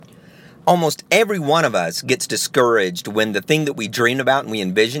Almost every one of us gets discouraged when the thing that we dreamed about and we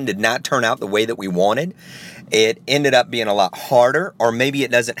envisioned did not turn out the way that we wanted. It ended up being a lot harder, or maybe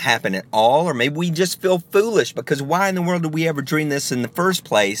it doesn't happen at all, or maybe we just feel foolish because why in the world did we ever dream this in the first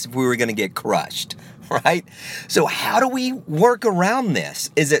place if we were going to get crushed, right? So how do we work around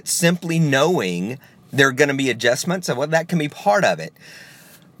this? Is it simply knowing there are going to be adjustments? Well, that can be part of it.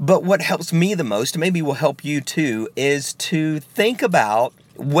 But what helps me the most, maybe will help you too, is to think about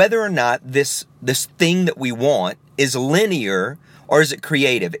whether or not this thing that we want is linear or is it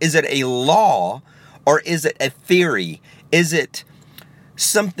creative? Is it a law or is it a theory? Is it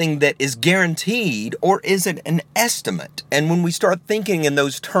something that is guaranteed or is it an estimate? And when we start thinking in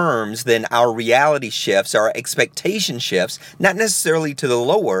those terms, then our reality shifts, our expectation shifts, not necessarily to the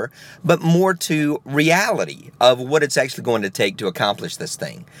lower, but more to reality of what it's actually going to take to accomplish this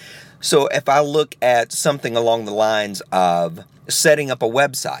thing. So if I look at something along the lines of setting up a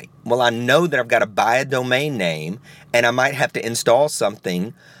website, well, I know that I've got to buy a domain name and I might have to install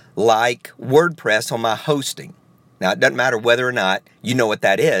something like WordPress on my hosting. Now, it doesn't matter whether or not you know what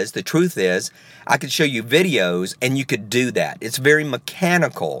that is. The truth is, I could show you videos and you could do that. It's very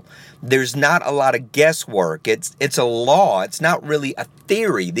mechanical. There's not a lot of guesswork. It's a law. It's not really a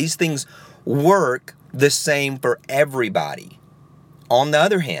theory. These things work the same for everybody. On the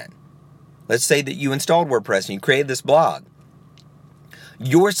other hand, let's say that you installed WordPress and you created this blog.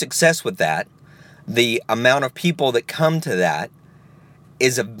 Your success with that, the amount of people that come to that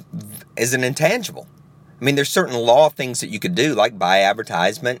is an intangible. I mean, there's certain law things that you could do, like buy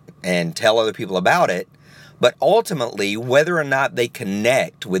advertisement and tell other people about it. But ultimately, whether or not they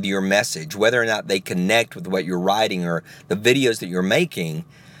connect with your message, whether or not they connect with what you're writing or the videos that you're making,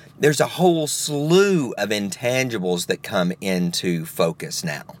 there's a whole slew of intangibles that come into focus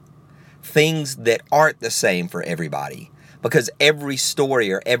now. Things that aren't the same for everybody. Because every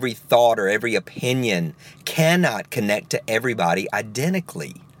story or every thought or every opinion cannot connect to everybody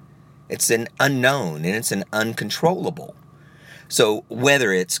identically. It's an unknown and it's an uncontrollable. So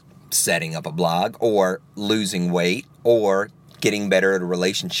whether it's setting up a blog or losing weight or getting better at a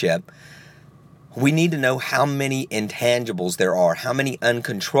relationship, we need to know how many intangibles there are, how many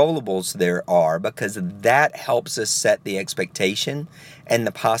uncontrollables there are, because that helps us set the expectation and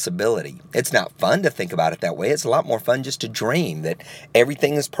the possibility. It's not fun to think about it that way. It's a lot more fun just to dream that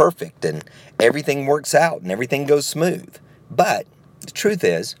everything is perfect and everything works out and everything goes smooth. But the truth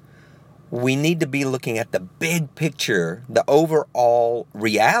is, we need to be looking at the big picture, the overall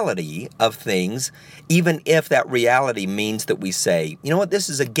reality of things, even if that reality means that we say, you know what, this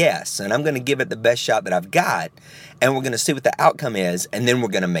is a guess, and I'm going to give it the best shot that I've got, and we're going to see what the outcome is, and then we're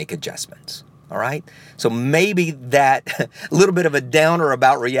going to make adjustments. All right? So maybe that little bit of a downer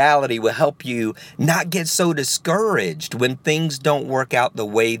about reality will help you not get so discouraged when things don't work out the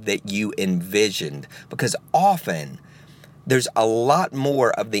way that you envisioned, because often there's a lot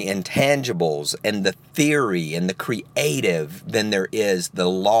more of the intangibles and the theory and the creative than there is the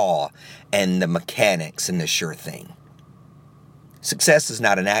law and the mechanics and the sure thing. Success is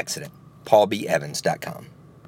not an accident. PaulBEvans.com